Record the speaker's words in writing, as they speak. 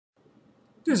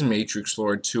This is Matrix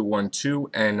Lord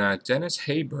 212, and Dennis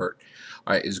Haysbert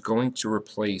is going to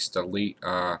replace the late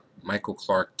Michael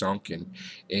Clarke Duncan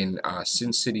in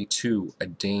Sin City 2, A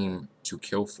Dame to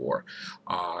Kill For.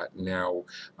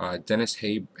 Dennis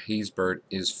Haysbert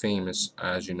is famous,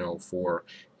 as you know, for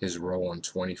his role in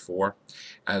 24,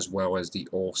 as well as the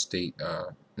Allstate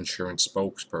insurance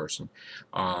spokesperson.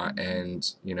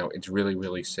 It's really,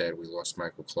 really sad we lost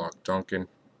Michael Clarke Duncan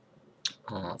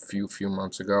a few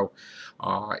months ago,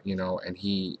 and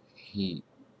he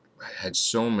had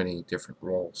so many different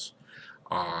roles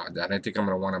that I think I'm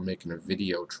going to want to make in a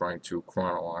video trying to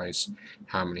chronologize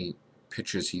how many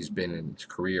pictures he's been in his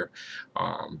career.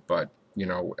 But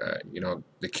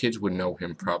the kids would know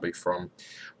him probably from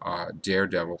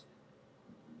Daredevil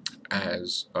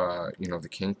as the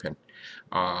Kingpin,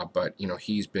 but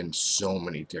he's been so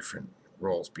many different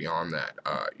roles beyond that,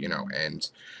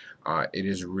 and it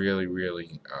is really,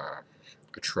 really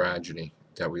a tragedy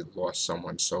that we lost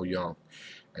someone so young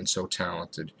and so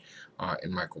talented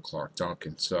in Michael Clarke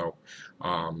Duncan. So,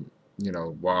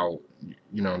 while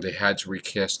they had to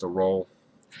recast the role,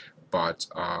 but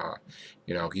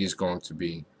he's going to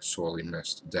be sorely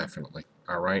missed, definitely.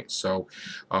 All right. So,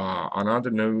 on other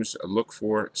news, look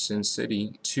for Sin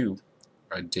City 2,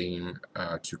 A Dame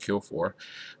to Kill For.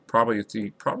 Probably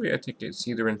I think it's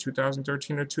either in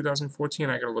 2013 or 2014.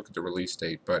 I gotta look at the release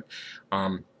date, but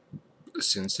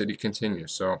Sin City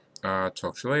continues. So talk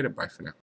to you later. Bye for now.